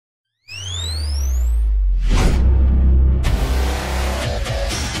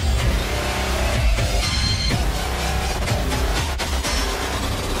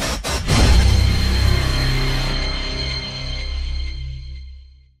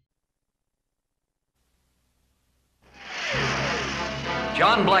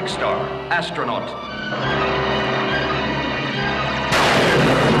John Blackstar, astronaut.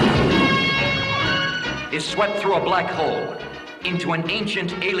 Is swept through a black hole into an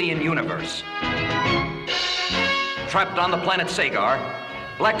ancient alien universe. Trapped on the planet Sagar,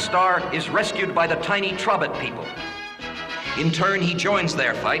 Blackstar is rescued by the tiny Trobit people. In turn, he joins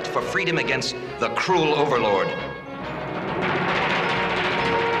their fight for freedom against the cruel overlord.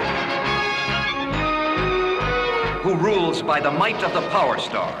 Who rules by the might of the Power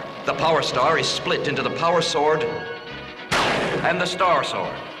Star. The Power Star is split into the Power Sword and the Star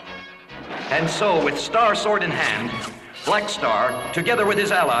Sword. And so, with Star Sword in hand, Blackstar, together with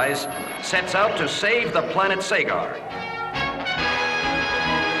his allies, sets out to save the planet Sagar.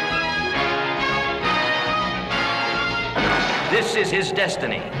 This is his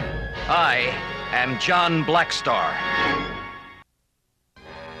destiny. I am John Blackstar.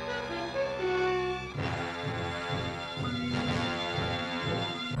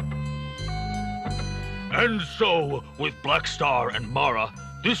 And so, with Blackstar and Mara,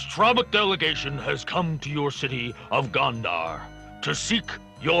 this Trobit delegation has come to your city of Gondar to seek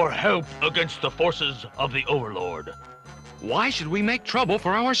your help against the forces of the Overlord. Why should we make trouble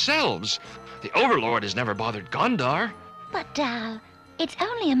for ourselves? The Overlord has never bothered Gondar. But, Dal, it's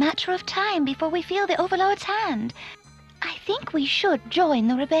only a matter of time before we feel the Overlord's hand. I think we should join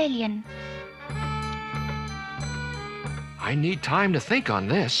the rebellion. I need time to think on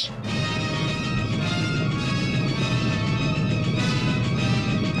this.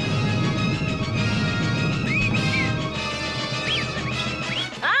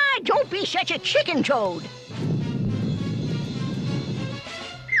 Don't be such a chicken toad.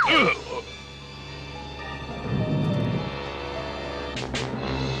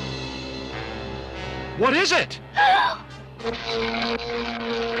 What is it?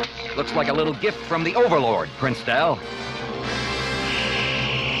 Looks like a little gift from the Overlord, Prince Dal.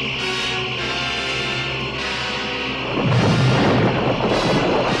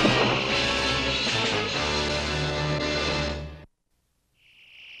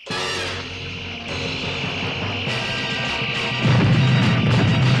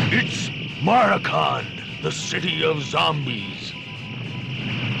 Marakan, the city of zombies.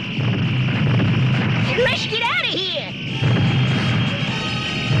 Let's get out of here!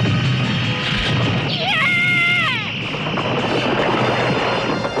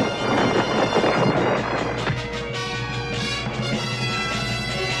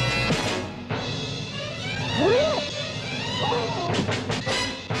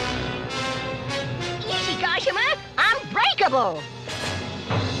 Easy, Gossamer! I'm breakable!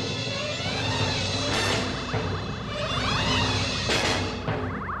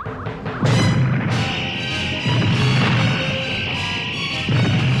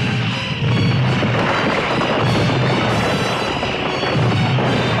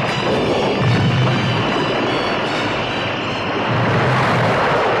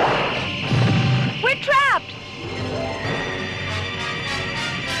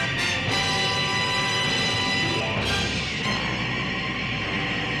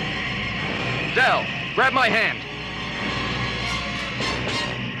 Dal, grab my hand.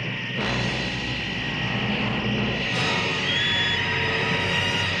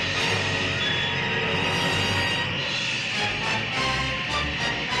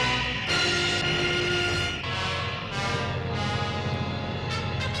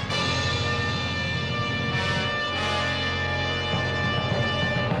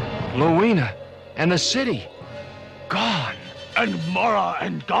 Rowena and the city. Gone. And Mara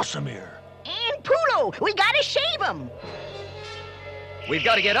and Gossamer. And Pulo! We gotta save him! We've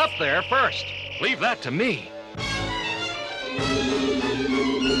got to get up there first. Leave that to me.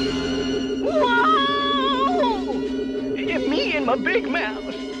 Whoa! Me and my big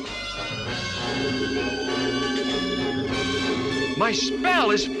mouth. My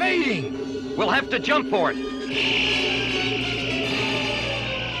spell is fading. We'll have to jump for it.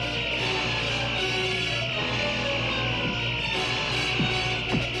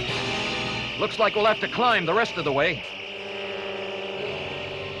 Looks like we'll have to climb the rest of the way.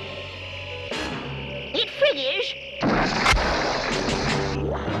 It figures.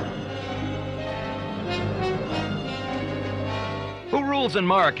 Who rules in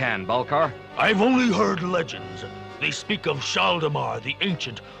Marakan, Balkar? I've only heard legends. They speak of Shaldamar, the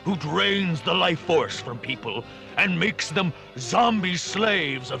Ancient, who drains the life force from people and makes them zombie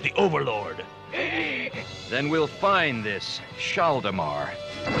slaves of the Overlord. Then we'll find this Shaldamar.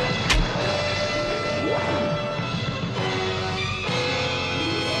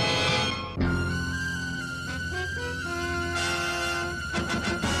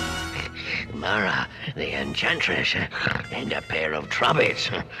 Mara, the enchantress, and a pair of trumpets.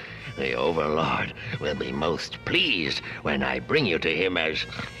 The Overlord will be most pleased when I bring you to him as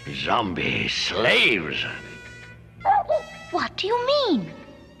zombie slaves. What do you mean?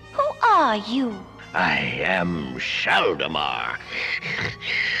 Who are you? I am Shaldamar.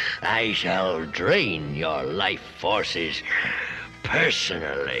 I shall drain your life forces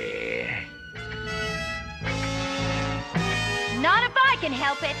personally. Not if I can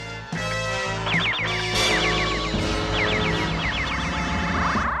help it.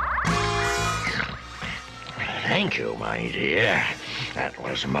 Thank you, my dear. That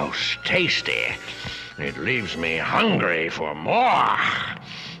was most tasty. It leaves me hungry for more.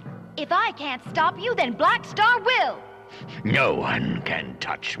 If I can't stop you, then Blackstar will. No one can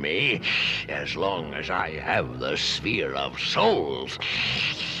touch me as long as I have the Sphere of Souls.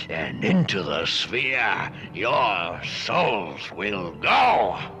 And into the sphere, your souls will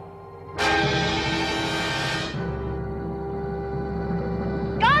go.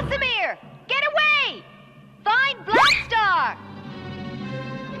 Gossamer, get away! Find Blackstar!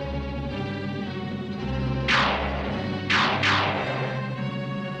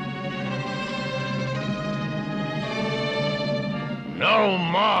 No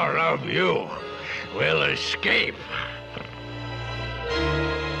more of you will escape.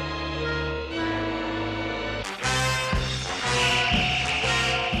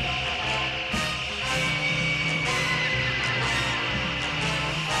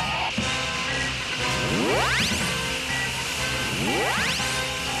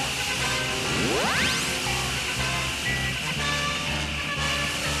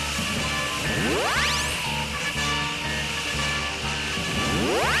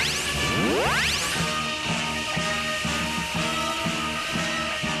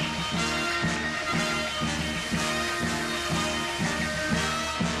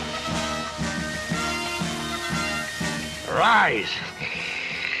 Rise!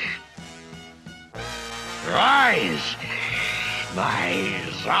 Rise, my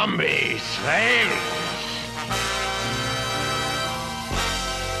zombie slaves!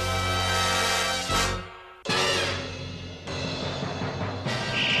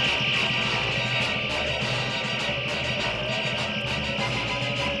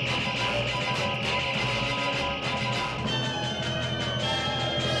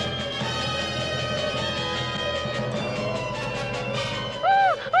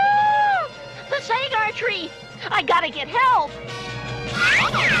 Tree. I gotta get help.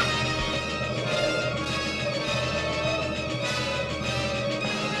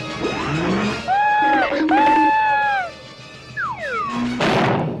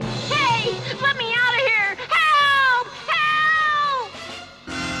 Hey, let me out of here. Help! Help!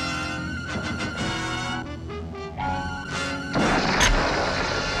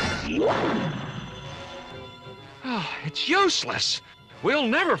 Oh, it's useless. We'll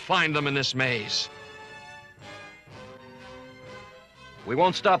never find them in this maze. We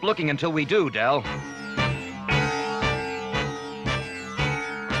won't stop looking until we do, Del.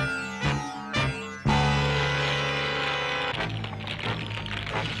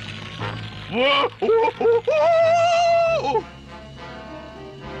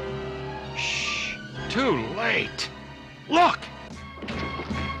 Shh, too late. Look!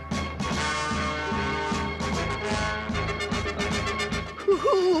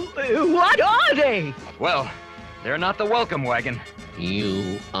 What are they? Well, they're not the welcome wagon.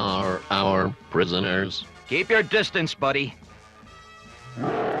 You are our prisoners. Keep your distance, buddy.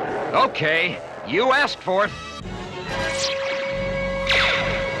 Okay, you asked for it.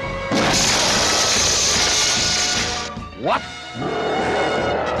 What?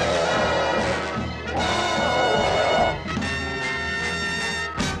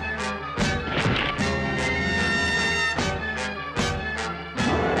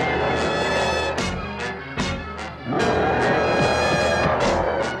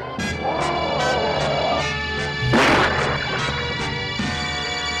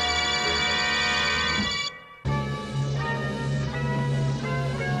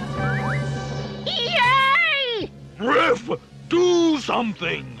 Do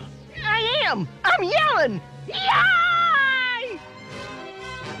something! I am! I'm yelling! Yay!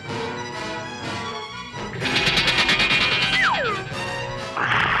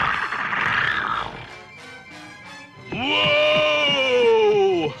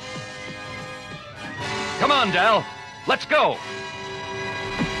 Whoa! Come on, Del. Let's go.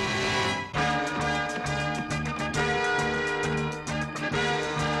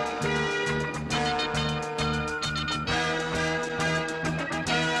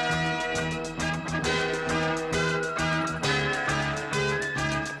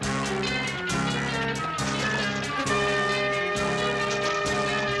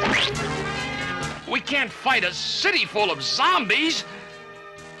 can't fight a city full of zombies.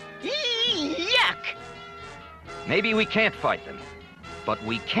 Yuck! Maybe we can't fight them, but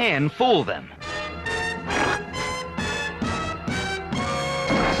we can fool them.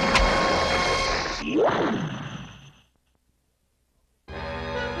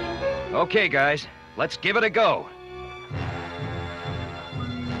 Okay, guys, let's give it a go.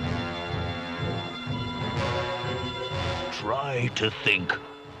 Try to think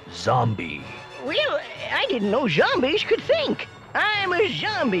zombie. Well, I didn't know zombies could think. I'm a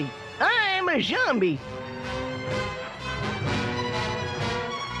zombie. I'm a zombie.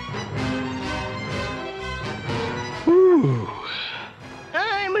 Ooh.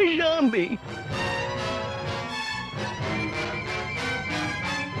 I'm a zombie.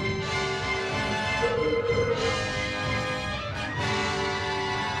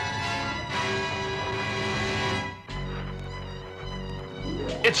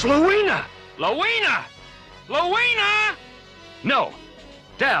 It's Louina! Louina! Louina! No,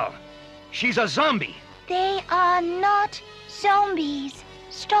 Dal, she's a zombie. They are not zombies.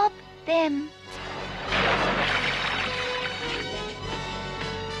 Stop them.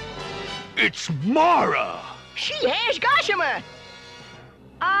 It's Mara! She has gossamer.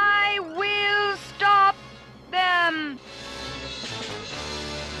 I will stop them.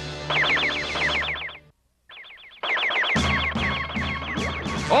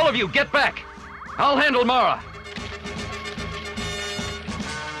 All of you, get back. I'll handle Mara.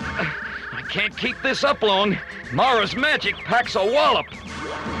 I can't keep this up long. Mara's magic packs a wallop.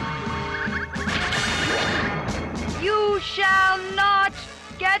 You shall not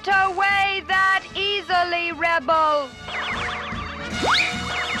get away that easily, rebel.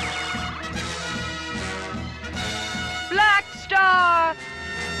 Blackstar!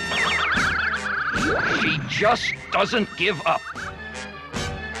 She just doesn't give up.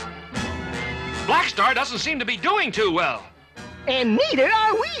 Blackstar doesn't seem to be doing too well. And neither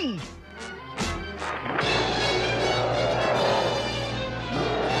are we.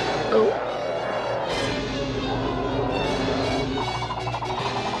 Oh.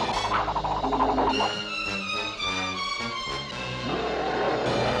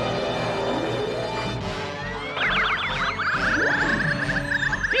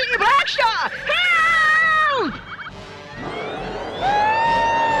 Blackstar! Help!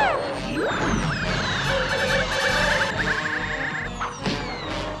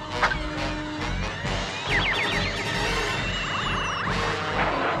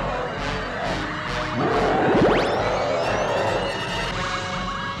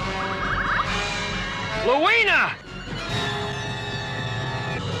 Louina!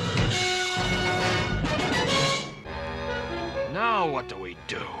 Now what do we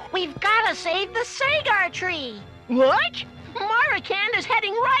do? We've got to save the Sagar tree. What? Marikand is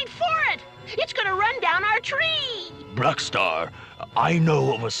heading right for it. It's going to run down our tree. Blackstar, I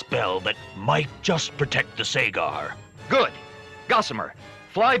know of a spell that might just protect the Sagar. Good. Gossamer,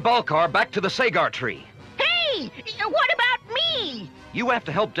 fly Balkar back to the Sagar tree. Hey, what about me? You have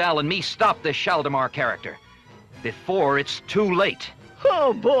to help Dal and me stop this Shaldemar character before it's too late.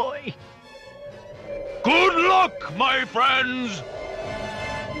 Oh, boy. Good luck, my friends!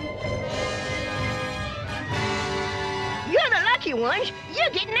 You're the lucky ones. You're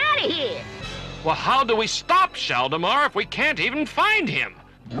getting out of here. Well, how do we stop Shaldemar if we can't even find him?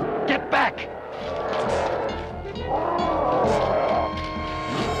 Get back!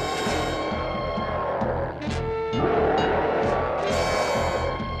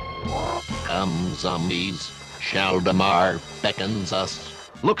 Come, zombies. Shaldemar beckons us.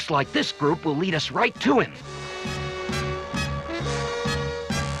 Looks like this group will lead us right to him.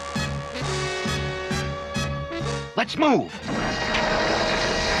 Let's move!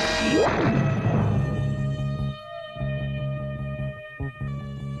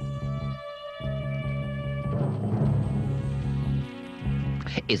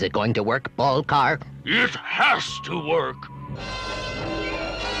 Is it going to work, Balkar? It has to work!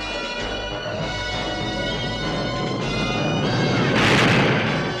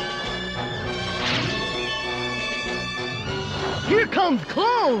 Here comes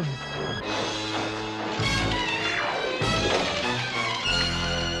Clone.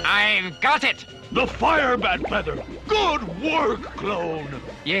 I've got it! The fire bat feather! Good work, clone!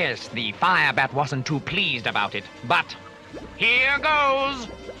 Yes, the fire bat wasn't too pleased about it, but here goes!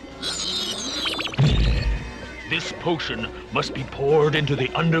 This potion must be poured into the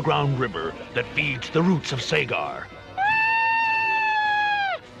underground river that feeds the roots of Sagar.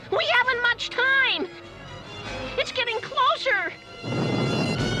 We haven't much time. It's getting closer.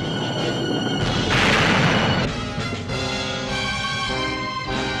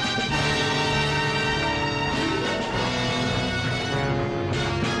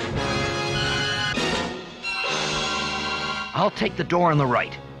 I'll take the door on the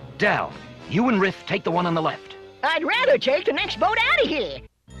right. Dal, you and Riff take the one on the left. I'd rather take the next boat out of here.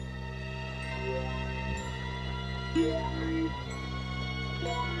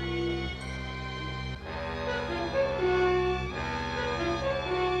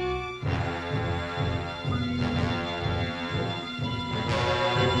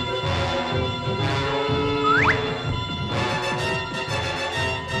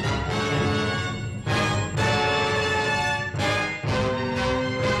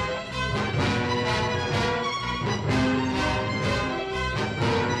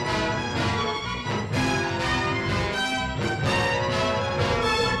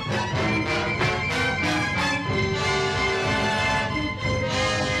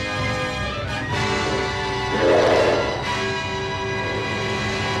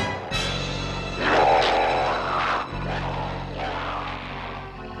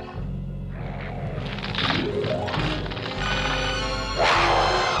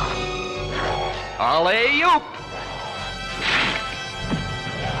 Alley-oop!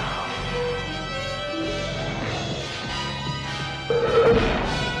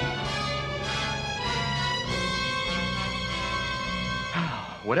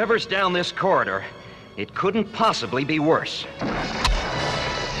 Whatever's down this corridor, it couldn't possibly be worse.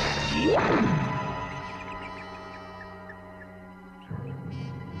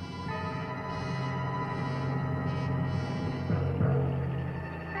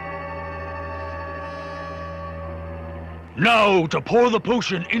 Now to pour the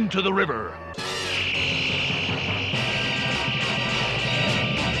potion into the river.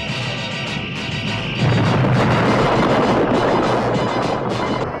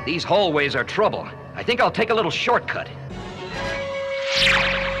 These hallways are trouble. I think I'll take a little shortcut.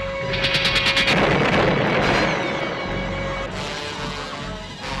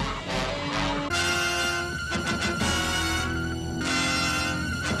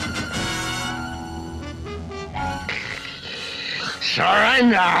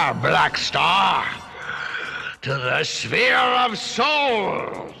 Surrender, Blackstar, to the sphere of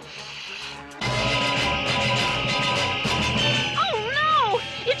souls. Oh no!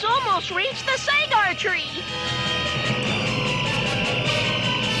 It's almost reached the Sagar tree.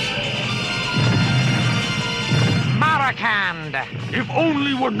 Marakand! If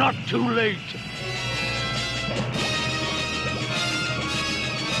only we're not too late.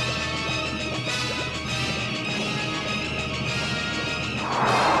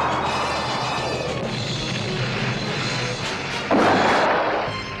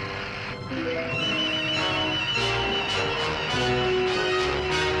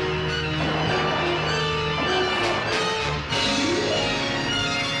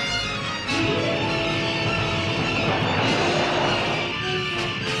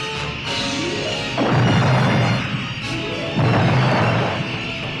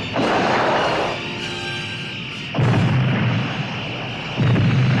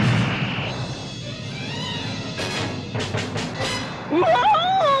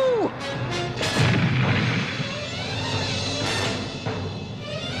 Whoa!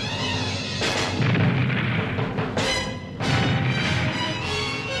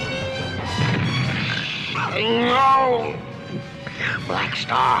 No!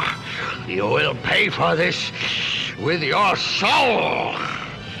 Blackstar, you will pay for this with your soul!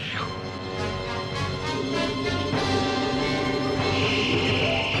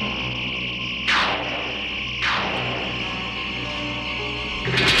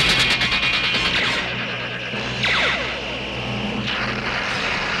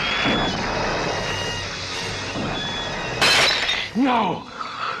 No!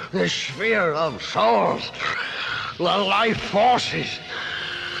 The sphere of souls, the life forces,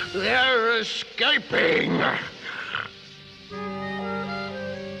 they're escaping!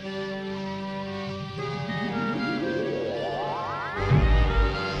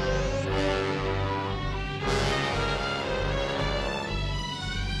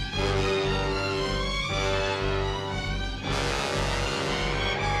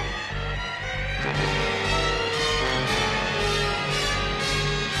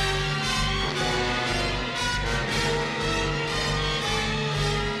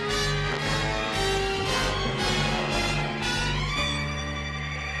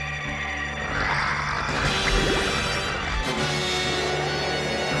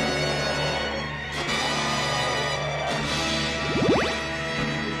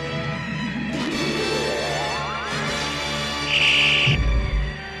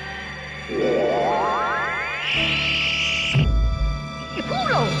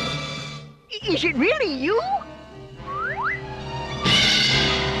 Is it really you?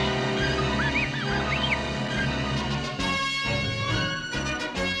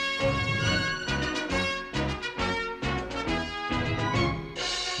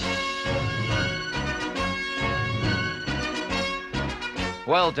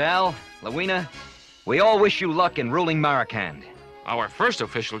 Well, Dal, Lawina, we all wish you luck in ruling Marikand. Our first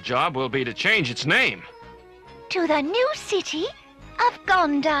official job will be to change its name. To the new city of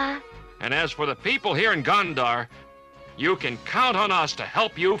Gondar. And as for the people here in Gondar, you can count on us to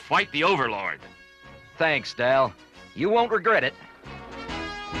help you fight the Overlord. Thanks, Dal. You won't regret it.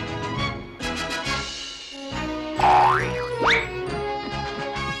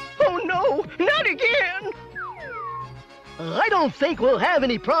 Oh no, not again! I don't think we'll have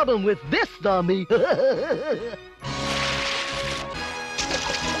any problem with this zombie.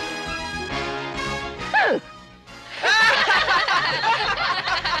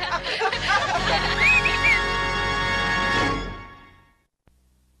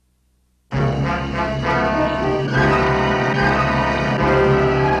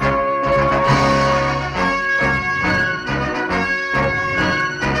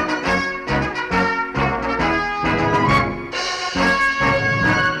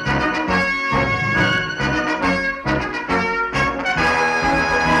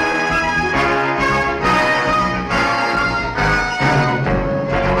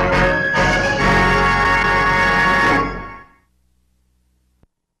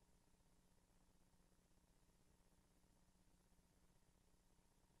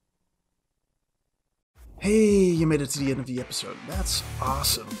 Hey, you made it to the end of the episode. That's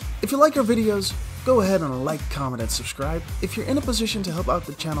awesome. If you like our videos, go ahead and like, comment, and subscribe. If you're in a position to help out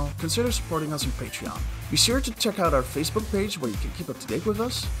the channel, consider supporting us on Patreon. Be sure to check out our Facebook page where you can keep up to date with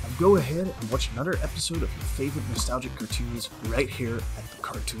us. And go ahead and watch another episode of your favorite nostalgic cartoons right here at the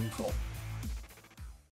Cartoon Vault.